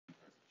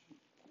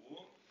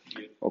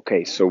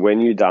Okay, so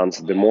when you dance,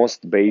 the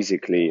most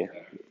basically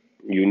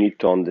you need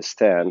to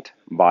understand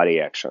body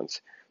actions.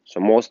 So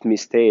most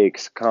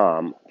mistakes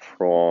come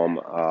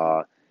from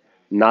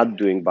not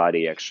doing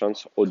body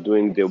actions or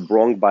doing the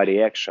wrong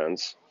body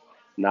actions,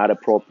 not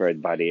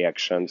appropriate body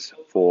actions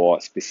for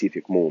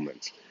specific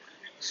movements.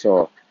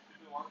 So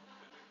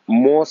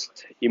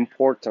most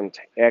important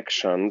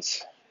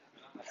actions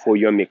for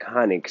your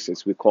mechanics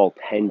is we call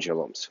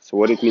pendulums. So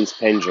what it means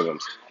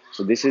pendulums?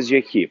 So this is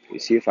your hip. You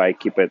see if I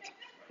keep it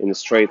in a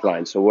straight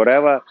line. So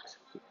whatever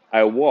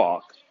I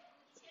walk,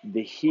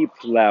 the hip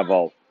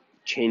level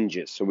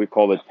changes. So we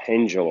call it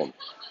pendulum.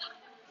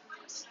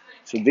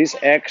 So this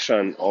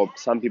action, or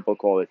some people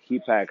call it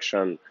hip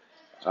action,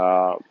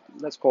 uh,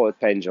 let's call it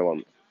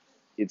pendulum.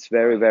 It's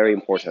very, very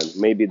important.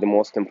 Maybe the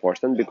most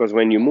important because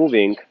when you're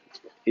moving,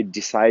 it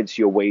decides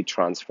your weight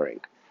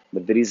transferring.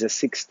 But there is a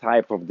sixth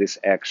type of this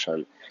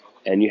action,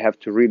 and you have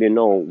to really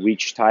know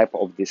which type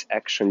of this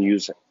action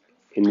use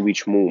in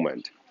which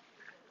movement.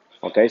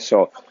 Okay,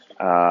 so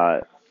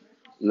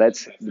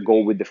let's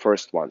go with the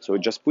first one. So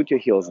just put your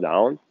heels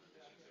down,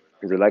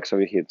 relax on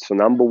your hips. So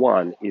number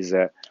one is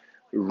a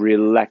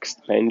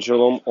relaxed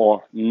pendulum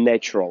or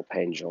natural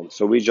pendulum.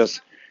 So we just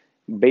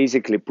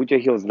basically put your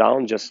heels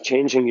down, just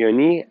changing your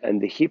knee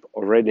and the hip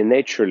already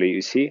naturally,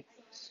 you see,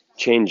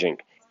 changing.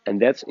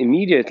 And that's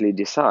immediately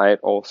decide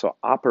also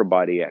upper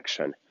body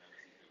action.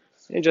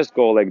 And just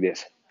go like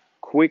this.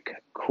 Quick,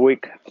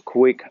 quick,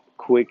 quick,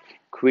 quick,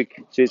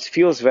 quick. So it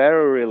feels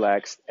very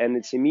relaxed and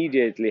it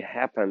immediately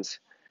happens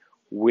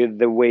with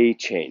the weight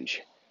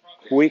change.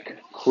 Quick,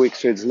 quick.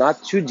 So it's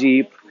not too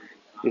deep,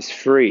 it's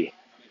free.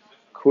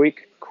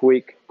 Quick,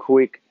 quick,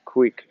 quick,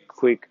 quick,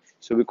 quick.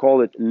 So we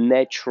call it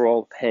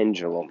natural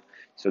pendulum.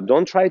 So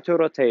don't try to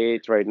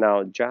rotate right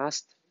now,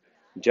 just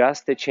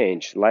a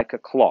change, like a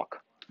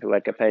clock,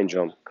 like a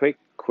pendulum. Quick,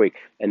 quick.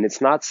 And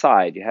it's not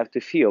side. You have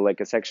to feel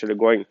like it's actually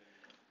going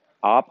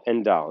up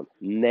and down.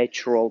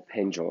 Natural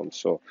pendulum.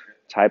 So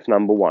type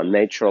number one,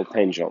 natural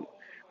pendulum.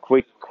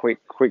 Quick,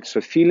 quick, quick.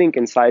 So feeling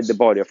inside the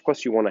body. Of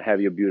course, you want to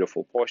have your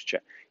beautiful posture.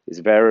 It's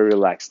very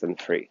relaxed and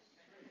free.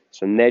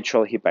 So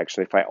natural hip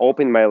action. If I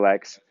open my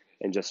legs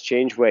and just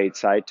change weight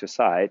side to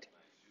side,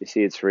 you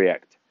see it's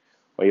react.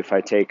 Or if I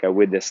take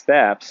with the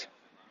steps,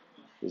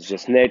 it's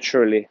just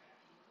naturally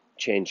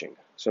changing.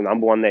 So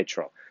number one,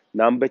 natural.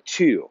 Number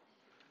two,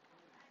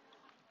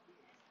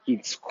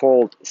 it's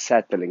called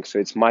settling. So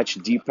it's much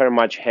deeper,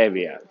 much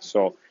heavier.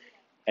 So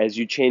as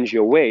you change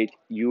your weight,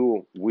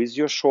 you, with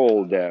your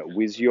shoulder,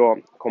 with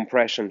your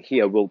compression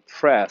here, will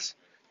press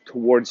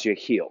towards your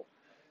heel.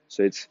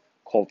 So it's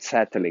called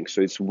settling.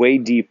 So it's way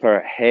deeper,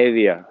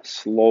 heavier,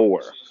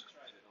 slower.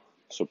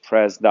 So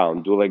press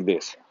down, do like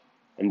this.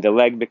 And the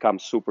leg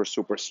becomes super,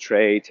 super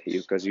straight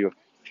because you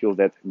feel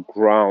that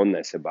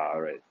groundness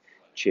about it.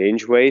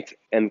 Change weight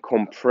and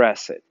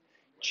compress it.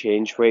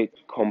 Change weight,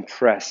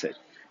 compress it.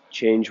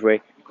 Change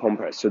weight,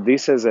 compress. So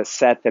this is a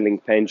settling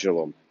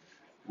pendulum,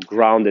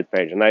 grounded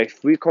pendulum. Now,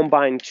 if we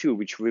combine two,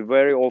 which we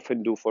very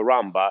often do for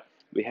Ramba,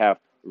 we have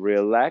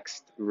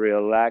relaxed,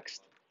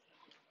 relaxed,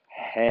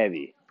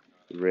 heavy,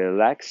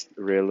 relaxed,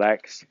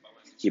 relaxed,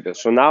 hip.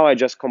 So now I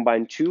just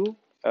combine two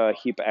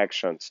hip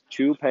actions,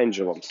 two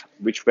pendulums,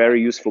 which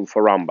very useful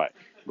for Ramba.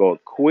 Go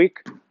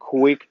quick,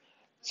 quick,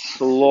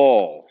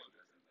 slow,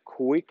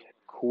 quick,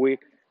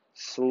 quick,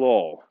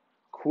 slow,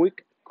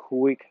 quick,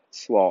 quick,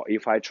 slow.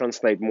 If I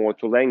translate more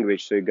to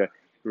language, so you go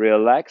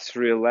relax,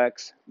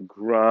 relax,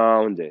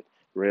 grounded,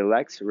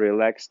 relax,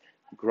 relax,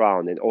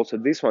 grounded. Also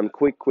this one,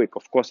 quick, quick,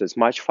 of course, it's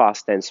much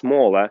faster and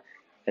smaller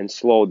and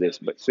slow this.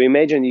 But so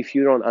imagine if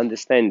you don't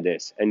understand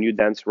this and you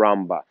dance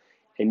Ramba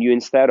and you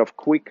instead of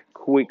quick,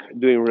 quick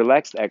doing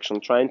relaxed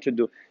action, trying to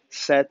do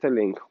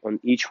settling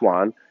on each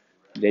one,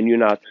 then you're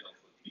not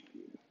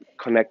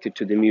connected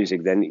to the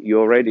music, then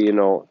you're already,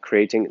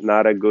 creating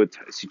not a good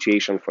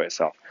situation for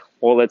yourself.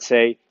 Or let's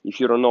say if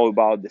you don't know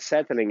about the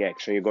settling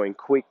action, you're going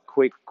quick,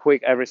 quick,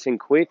 quick, everything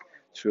quick,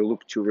 so you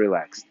look too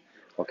relaxed.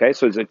 Okay,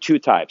 so there are two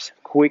types,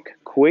 quick,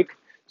 quick,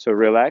 so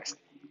relaxed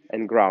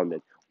and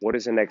grounded. What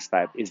is the next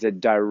type? Is the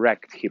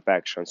direct hip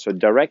action. So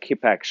direct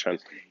hip action,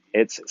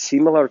 it's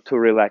similar to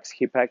relaxed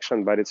hip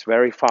action, but it's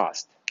very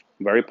fast,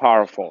 very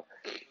powerful,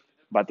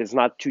 but it's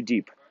not too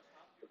deep.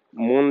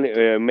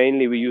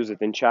 Mainly we use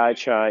it in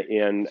cha-cha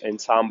and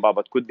samba,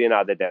 but could be in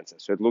other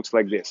dances. So it looks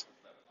like this.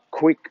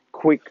 Quick,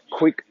 quick,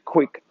 quick,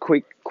 quick,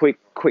 quick, quick,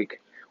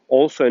 quick.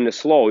 Also in the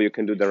slow, you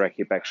can do direct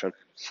hip action.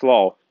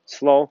 Slow,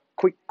 slow,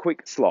 quick,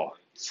 quick, slow,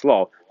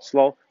 slow,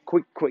 slow,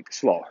 quick, quick,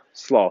 slow,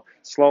 slow,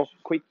 slow,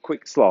 quick,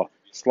 quick, slow,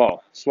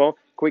 slow, slow,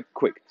 quick,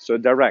 quick. So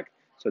direct.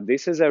 So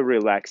this is a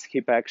relaxed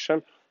hip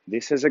action.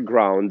 This is a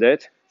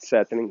grounded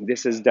settling.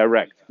 This is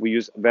direct. We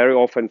use very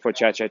often for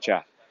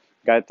cha-cha-cha.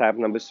 Got type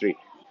number three.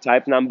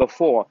 Type number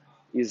four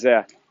is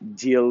a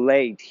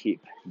delayed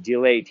hip.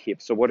 Delayed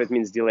hip. So what it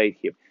means, delayed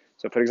hip?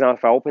 So for example,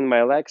 if I open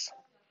my legs,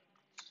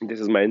 this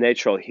is my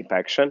natural hip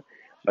action.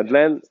 But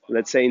then,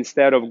 let's say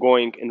instead of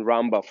going in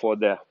Ramba for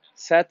the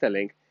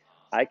settling,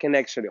 I can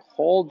actually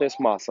hold this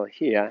muscle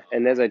here,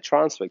 and as I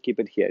transfer, keep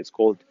it here. It's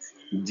called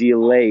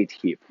delayed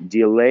hip.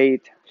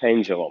 Delayed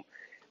pendulum,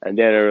 and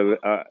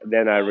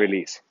then I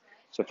release.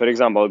 So for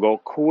example, I'll go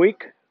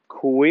quick,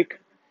 quick,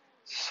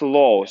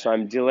 slow. So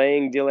I'm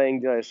delaying, delaying,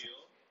 delaying,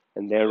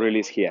 and then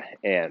release here.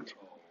 And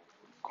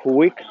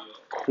quick,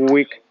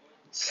 quick,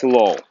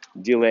 slow,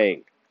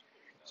 delaying.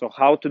 So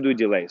how to do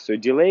delay? So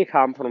delay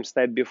come from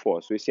step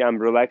before. So you see I'm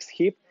relaxed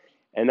hip,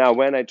 and now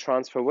when I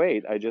transfer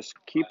weight, I just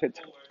keep it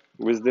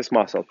with this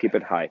muscle, keep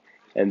it high,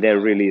 and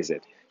then release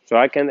it. So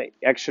I can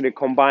actually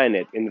combine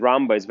it. In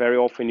rumba, it's very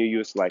often you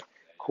use like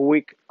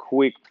quick,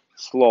 quick,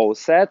 slow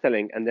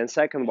settling, and then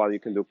second one you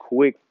can do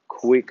quick,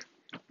 quick,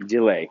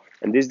 delay.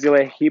 And this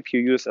delay hip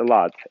you use a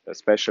lot,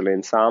 especially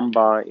in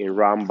samba, in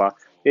rumba,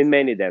 in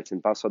many dance,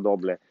 in paso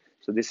doble.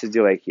 So this is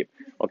delay hip.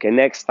 Okay,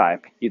 next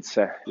type, it's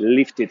a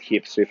lifted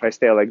hip. So if I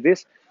stay like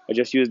this, I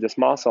just use this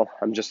muscle,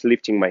 I'm just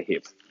lifting my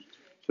hip.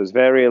 So it's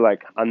very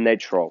like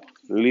unnatural,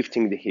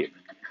 lifting the hip.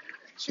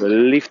 So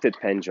lifted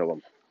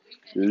pendulum,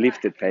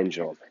 lifted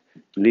pendulum,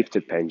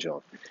 lifted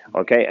pendulum.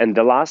 Okay, and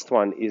the last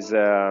one is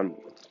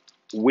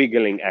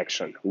wiggling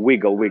action,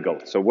 wiggle, wiggle.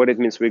 So what it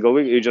means wiggle,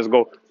 wiggle, you just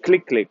go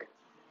click, click,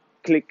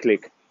 click,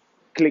 click,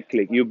 click,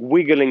 click. You're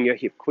wiggling your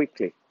hip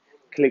quickly,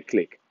 click,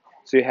 click.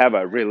 So you have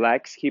a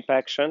relaxed hip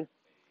action,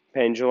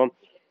 pendulum,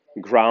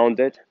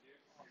 grounded,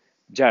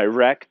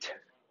 direct,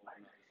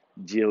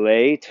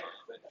 delayed,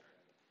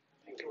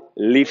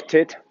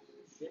 lifted,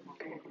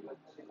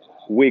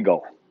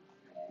 wiggle,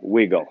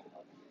 wiggle.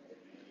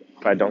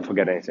 If I don't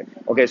forget anything.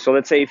 Okay, so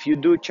let's say if you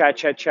do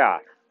cha-cha-cha,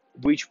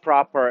 which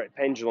proper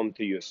pendulum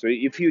to use? So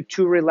if you're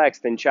too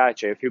relaxed in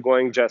cha-cha, if you're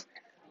going just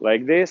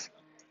like this,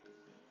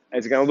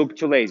 it's gonna look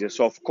too lazy.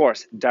 So of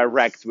course,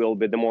 direct will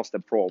be the most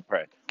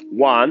appropriate.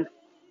 1,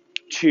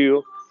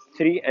 2,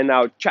 3, and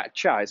now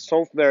cha-cha. It's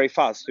so very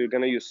fast, so you're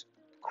gonna use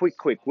quick,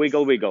 quick,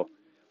 wiggle, wiggle,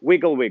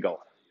 wiggle, wiggle.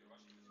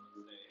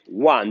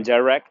 1,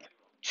 direct,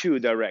 2,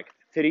 direct,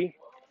 3,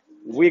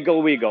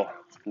 wiggle, wiggle,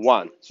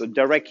 1. So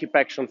direct hip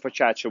action for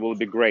cha-cha will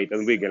be great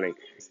and wiggling.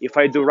 If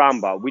I do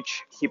rumba,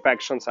 which hip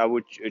actions I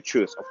would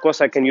choose? Of course,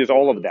 I can use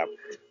all of them,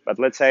 but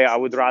let's say I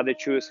would rather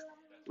choose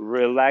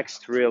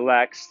relaxed,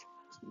 relaxed,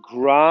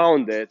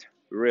 grounded,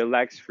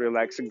 relaxed,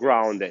 relaxed,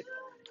 grounded,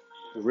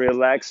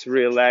 relax,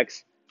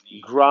 relax,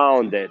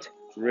 grounded,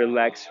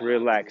 relax,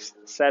 relax,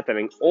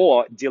 settling,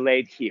 or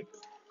delayed hip,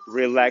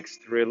 relaxed,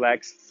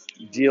 relax,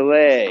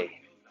 delay,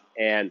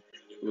 and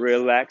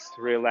relaxed,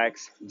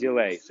 relax,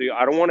 delay. So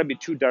I don't want to be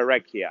too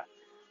direct here.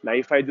 Now,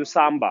 if I do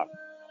samba,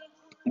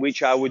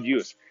 which I would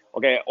use,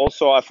 okay,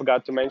 also I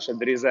forgot to mention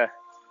there is a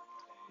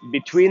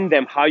between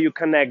them how you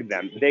connect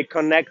them. They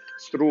connect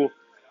through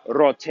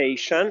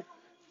rotation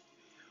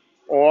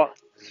or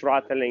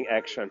throttling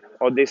action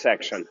or this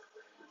action.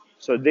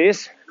 So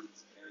this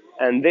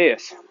and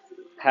this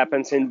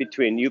happens in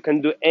between. You can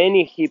do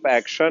any hip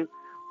action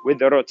with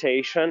the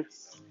rotation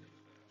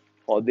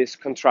or this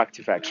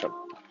contractive action.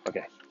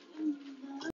 Okay.